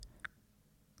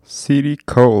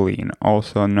Acetylcholine,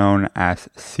 also known as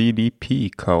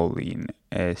CDP-choline,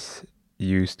 is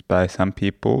used by some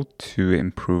people to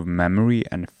improve memory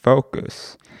and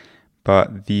focus,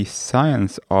 but the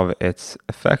science of its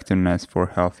effectiveness for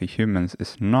healthy humans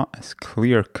is not as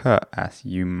clear-cut as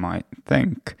you might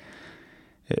think.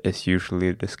 It is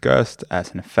usually discussed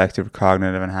as an effective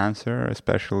cognitive enhancer,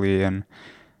 especially in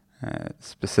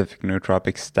specific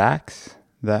nootropic stacks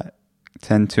that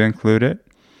tend to include it.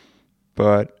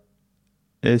 But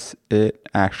is it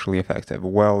actually effective?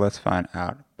 Well, let's find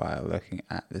out by looking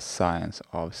at the science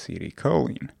of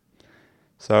acetylcholine.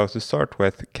 So to start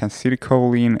with, can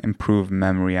acetylcholine improve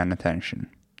memory and attention?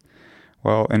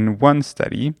 Well, in one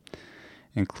study,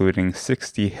 including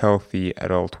 60 healthy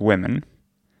adult women,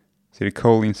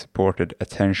 acetylcholine supported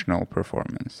attentional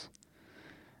performance.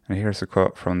 And here's a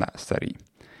quote from that study.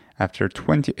 After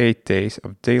 28 days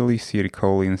of daily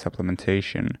acetylcholine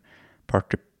supplementation,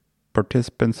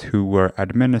 participants who were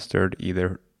administered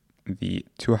either the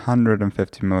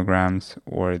 250 milligrams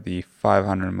or the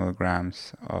 500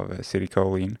 milligrams of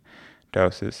acetylcholine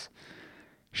doses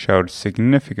showed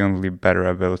significantly better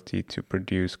ability to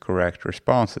produce correct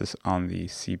responses on the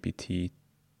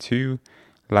CBT-2,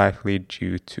 likely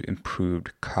due to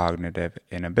improved cognitive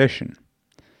inhibition.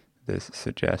 This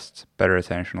suggests better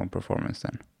attentional performance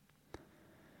then.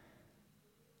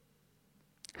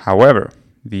 However,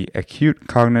 the acute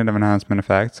cognitive enhancement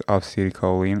effects of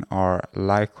acetylcholine are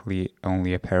likely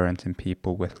only apparent in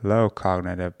people with low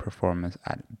cognitive performance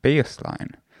at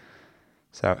baseline.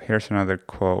 So here's another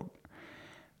quote.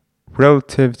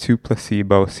 Relative to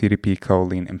placebo,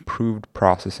 CDP-choline improved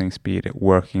processing speed,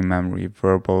 working memory,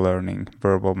 verbal learning,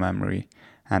 verbal memory,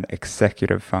 and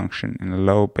executive function in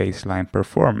low baseline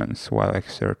performance while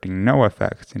exerting no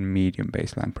effects in medium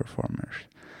baseline performers,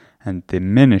 and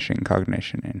diminishing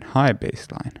cognition in high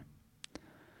baseline.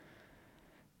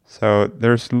 So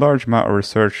there's a large amount of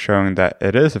research showing that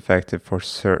it is effective for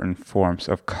certain forms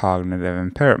of cognitive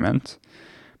impairment,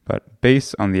 but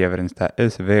based on the evidence that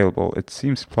is available, it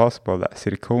seems plausible that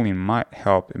acetylcholine might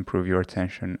help improve your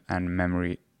attention and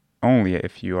memory only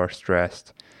if you are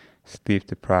stressed, sleep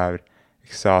deprived,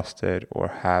 exhausted, or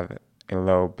have a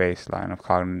low baseline of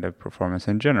cognitive performance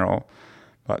in general.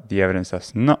 But the evidence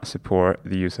does not support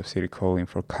the use of acetylcholine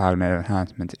for cognitive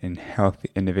enhancement in healthy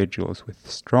individuals with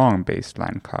strong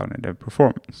baseline cognitive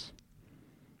performance.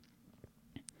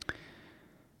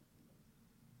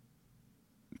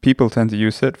 People tend to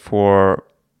use it for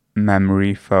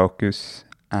memory, focus,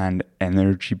 and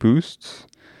energy boosts.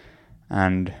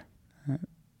 And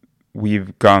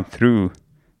we've gone through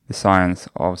the science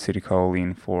of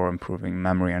acetylcholine for improving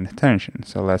memory and attention.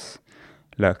 So let's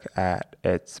look at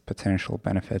its potential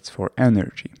benefits for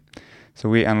energy. So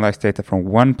we analyzed data from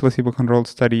one placebo-controlled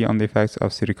study on the effects of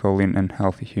acetylcholine in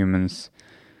healthy humans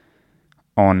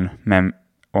on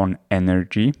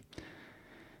energy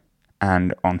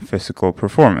and on physical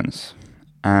performance.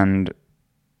 And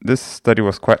this study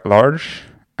was quite large,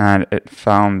 and it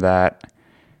found that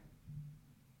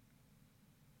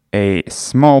a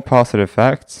small positive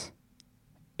effect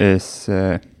is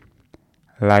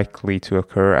likely to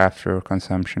occur after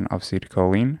consumption of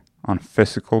acetylcholine on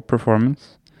physical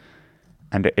performance,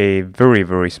 and a very,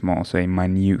 very small, so a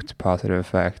minute positive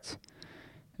effect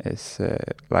is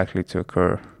likely to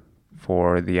occur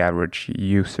for the average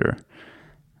user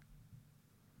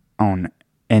on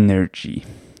energy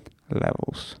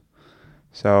levels.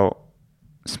 So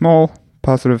small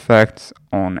positive effects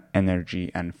on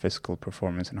energy and physical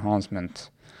performance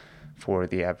enhancement for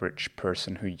the average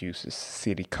person who uses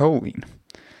acetylcholine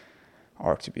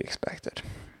are to be expected.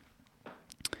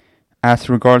 As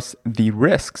regards the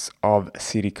risks of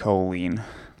acetylcholine,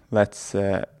 let's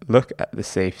look at the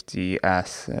safety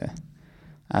as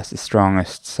the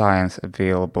strongest science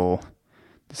available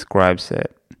describes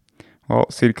it. Well,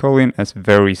 acetylcholine is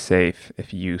very safe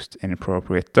if used in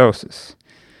appropriate doses.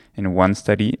 In one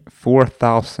study,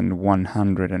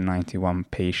 4,191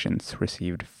 patients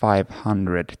received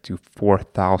 500 to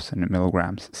 4,000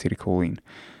 milligrams acetylcholine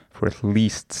for at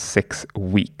least 6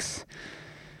 weeks.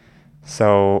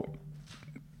 So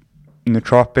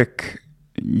nootropic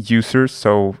users,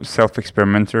 so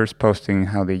self-experimenters posting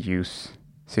how they use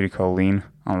acetylcholine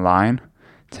online,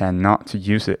 tend not to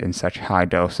use it in such high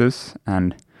doses,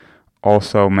 and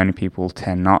also many people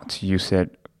tend not to use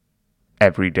it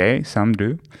every day. Some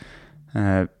do.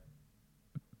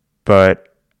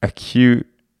 But acute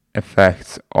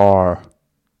effects are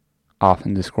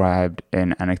often described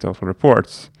in anecdotal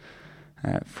reports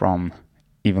from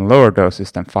even lower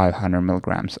doses than 500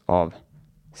 milligrams of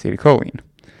acetylcholine.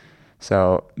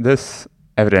 So this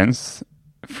evidence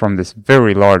from this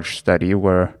very large study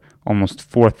where almost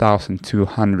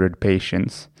 4,200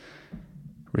 patients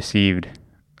received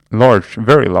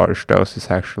very large doses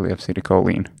actually of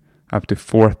acetylcholine, up to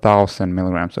 4,000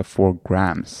 milligrams of 4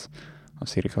 grams of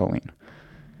acetylcholine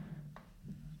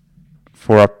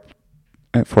for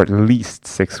at least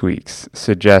 6 weeks,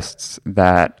 suggests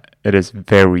that it is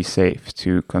very safe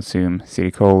to consume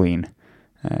acetylcholine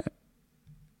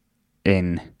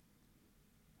in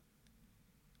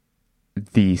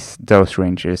these dose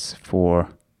ranges for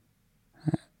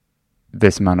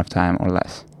this amount of time or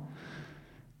less.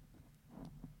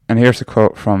 And here's a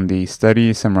quote from the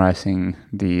study summarizing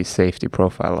the safety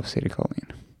profile of acetylcholine.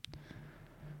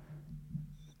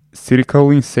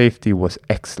 Acetylcholine safety was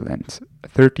excellent.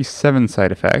 37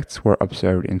 side effects were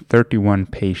observed in 31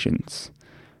 patients,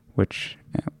 which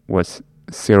was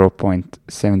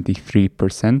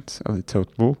 0.73% of the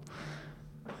total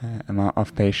amount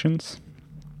of patients.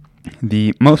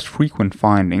 The most frequent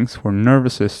findings were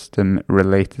nervous system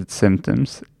related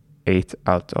symptoms, 8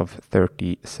 out of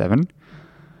 37,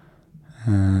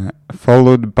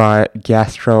 followed by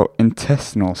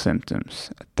gastrointestinal symptoms,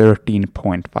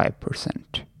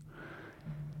 13.5%.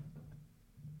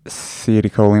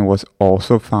 Acetylcholine was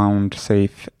also found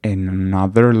safe in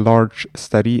another large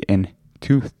study in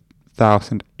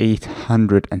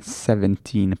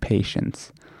 2,817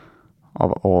 patients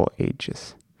of all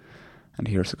ages. And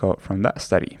here's a quote from that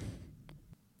study.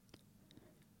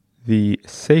 The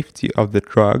safety of the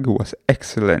drug was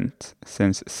excellent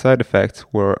since side effects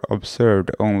were observed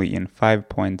only in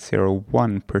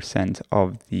 5.01%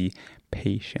 of the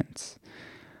patients.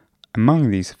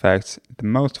 Among these effects, the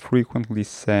most frequently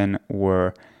seen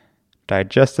were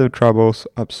digestive troubles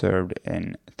observed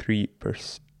in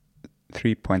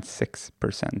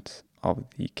 3.6% of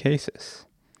the cases.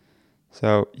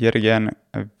 So yet again,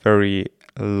 a very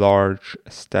large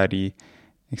study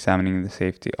examining the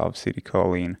safety of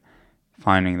acetylcholine,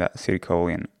 finding that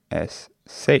acetylcholine is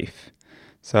safe.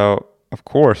 So of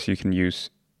course you can use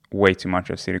way too much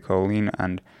of acetylcholine,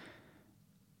 and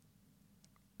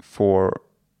for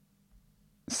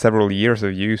several years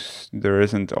of use, there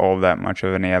isn't all that much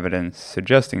of any evidence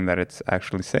suggesting that it's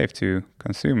actually safe to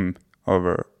consume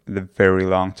over the very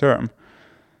long term.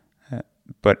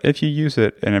 But if you use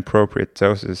it in appropriate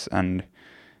doses and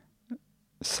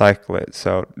cycle it,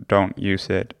 so don't use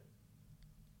it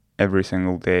every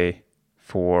single day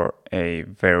for a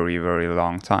very, very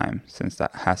long time, since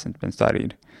that hasn't been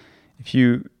studied. If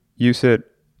you use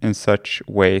it in such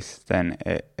ways, then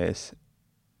it is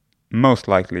most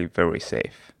likely very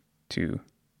safe to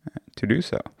do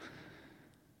so.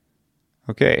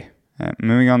 Okay,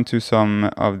 moving on to some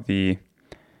of the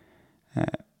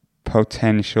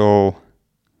potential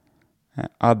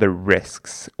other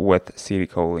risks with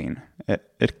acetylcholine.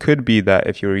 It could be that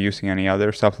if you're using any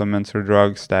other supplements or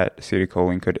drugs, that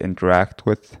acetylcholine could interact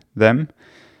with them.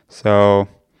 So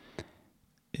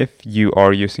if you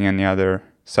are using any other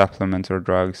supplements or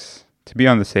drugs, to be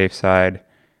on the safe side,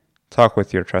 talk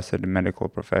with your trusted medical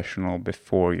professional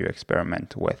before you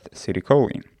experiment with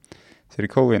acetylcholine.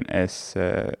 Acetylcholine is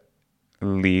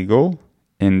legal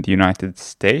in the United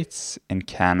States, in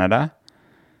Canada,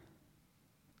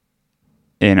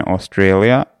 in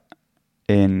Australia,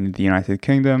 in the United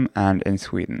Kingdom, and in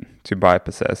Sweden to buy,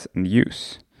 possess, and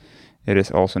use. It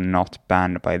is also not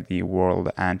banned by the World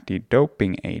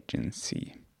Anti-Doping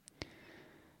Agency.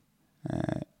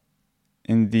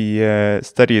 In the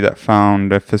study that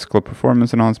found physical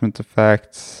performance enhancement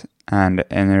effects and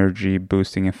energy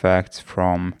boosting effects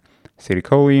from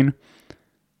acetylcholine,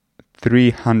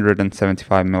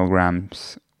 375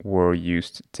 milligrams were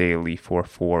used daily for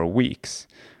 4 weeks.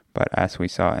 But as we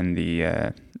saw in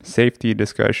the safety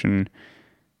discussion,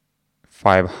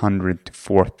 500 to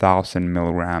 4,000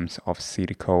 milligrams of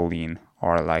acetylcholine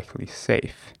are likely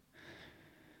safe.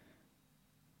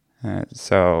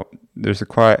 So there's a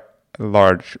quite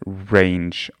large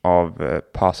range of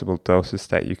possible doses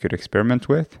that you could experiment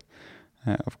with.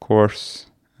 Of course,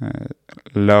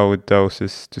 low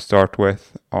doses to start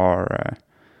with are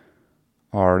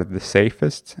the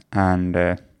safest,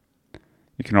 and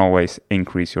you can always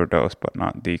increase your dose but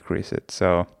not decrease it.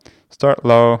 So start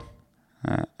low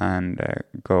and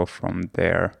go from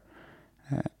there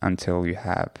until you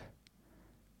have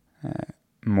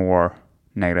more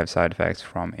negative side effects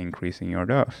from increasing your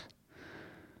dose.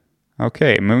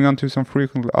 Okay, moving on to some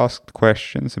frequently asked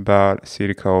questions about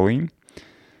acetylcholine.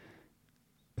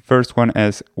 The first one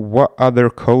is, what other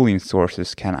choline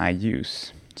sources can I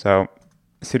use? So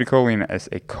acetylcholine is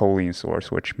a choline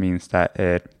source, which means that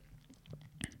it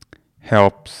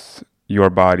helps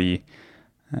your body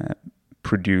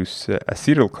produce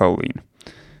acetylcholine.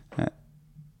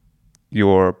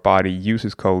 your body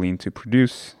uses choline to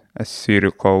produce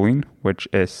acetylcholine, which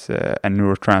is a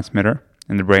neurotransmitter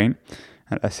in the brain.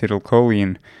 And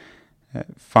acetylcholine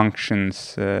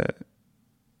functions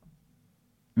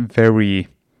very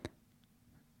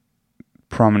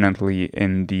prominently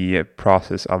in the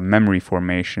process of memory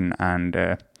formation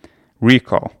and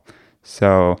recall.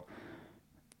 So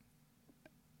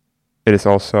it is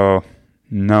also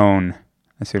known,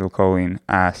 acetylcholine,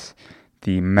 as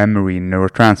the memory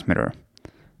neurotransmitter.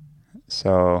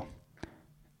 So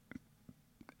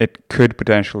it could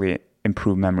potentially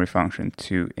improve memory function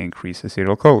to increase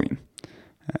acetylcholine.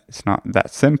 It's not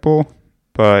that simple,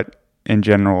 but in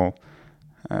general,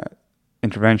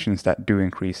 interventions that do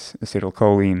increase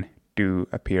acetylcholine do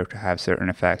appear to have certain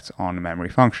effects on memory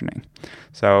functioning.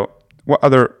 So what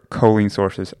other choline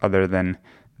sources other than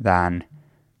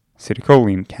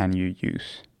acetylcholine can you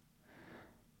use?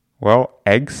 Well,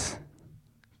 eggs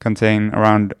contain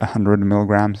around 100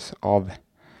 milligrams of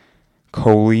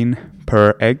choline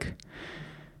per egg.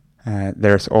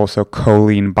 There's also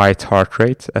choline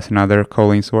bitartrate as another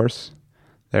choline source.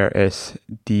 There is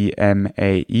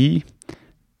DMAE,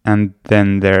 and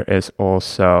then there is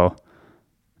also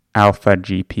alpha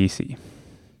GPC.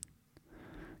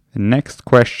 The next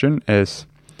question is,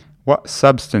 what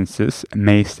substances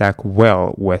may stack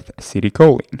well with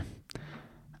acetylcholine?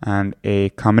 And a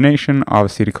combination of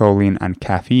acetylcholine and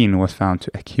caffeine was found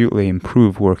to acutely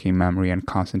improve working memory and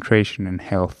concentration in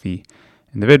healthy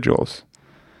individuals.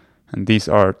 And these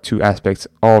are two aspects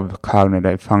of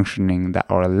cognitive functioning that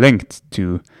are linked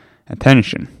to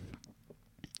attention.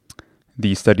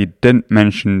 The study didn't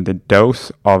mention the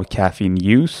dose of caffeine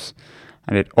use,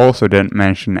 and it also didn't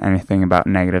mention anything about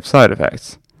negative side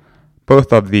effects.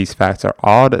 Both of these facts are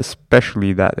odd,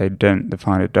 especially that they didn't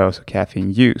define the dose of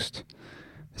caffeine used.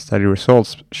 The study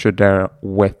results should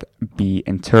therewith be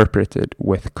interpreted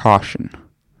with caution.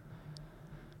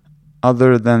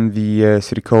 Other than the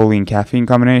acetylcholine-caffeine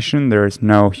combination, there is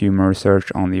no human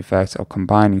research on the effects of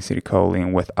combining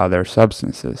acetylcholine with other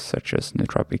substances, such as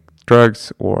nootropic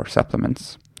drugs or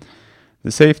supplements.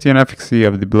 The safety and efficacy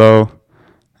of the below,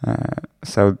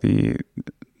 so the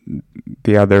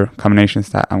other combinations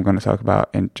that I'm going to talk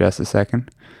about in just a second,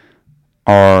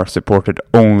 are supported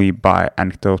only by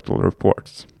anecdotal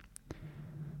reports.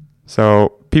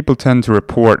 So people tend to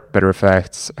report better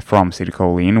effects from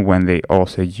acetylcholine when they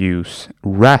also use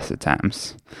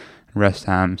racetams.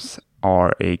 Racetams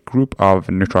are a group of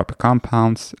nootropic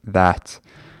compounds that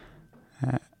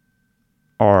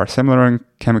are similar in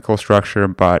chemical structure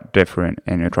but different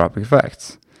in nootropic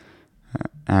effects.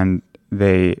 And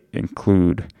they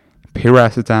include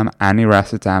piracetam,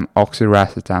 aniracetam,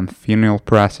 oxiracetam,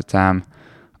 phenylpiracetam,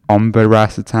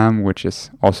 omberacetam, which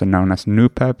is also known as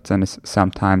Noopept and is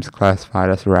sometimes classified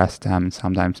as racetam and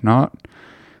sometimes not,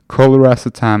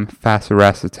 chloraracetam,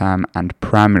 fasiracetam, and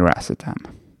pramiracetam.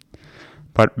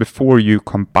 But before you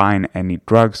combine any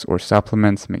drugs or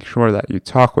supplements, make sure that you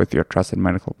talk with your trusted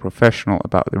medical professional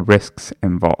about the risks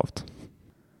involved.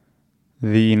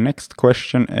 The next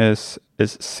question is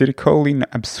acetylcholine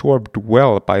absorbed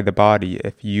well by the body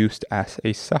if used as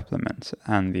a supplement?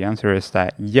 And the answer is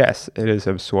that yes, it is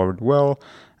absorbed well,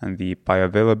 and the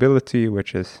bioavailability,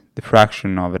 which is the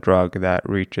fraction of a drug that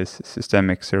reaches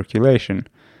systemic circulation,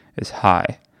 is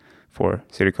high for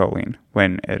acetylcholine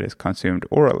when it is consumed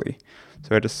orally.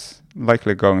 So it is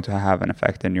likely going to have an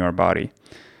effect in your body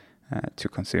to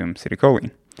consume acetylcholine.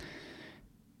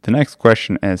 The next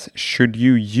question is, should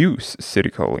you use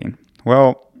acetylcholine?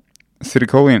 Well,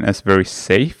 acetylcholine is very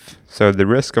safe, so the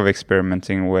risk of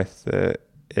experimenting with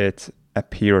it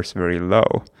appears very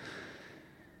low.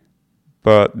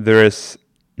 But there is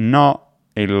not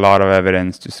a lot of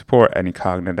evidence to support any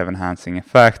cognitive enhancing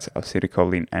effects of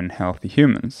acetylcholine in healthy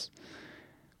humans.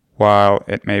 While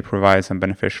it may provide some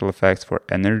beneficial effects for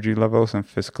energy levels and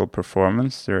physical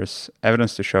performance, there is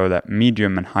evidence to show that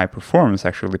medium and high performance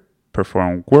actually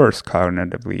perform worse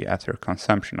cognitively after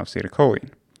consumption of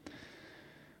acetylcholine.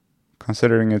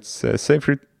 Considering its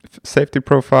safety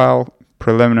profile,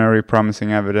 preliminary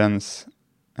promising evidence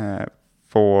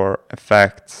for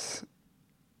effects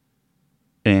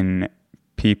in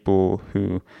people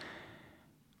who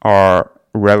are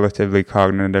relatively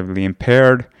cognitively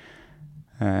impaired,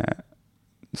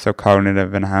 so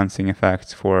cognitive enhancing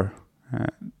effects for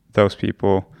those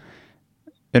people,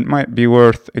 it might be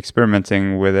worth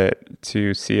experimenting with it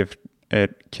to see if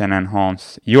it can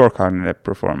enhance your cognitive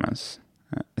performance,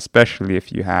 especially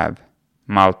if you have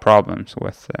mild problems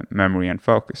with memory and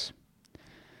focus.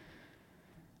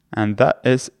 And that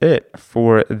is it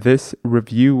for this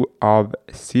review of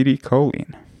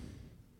acetylcholine.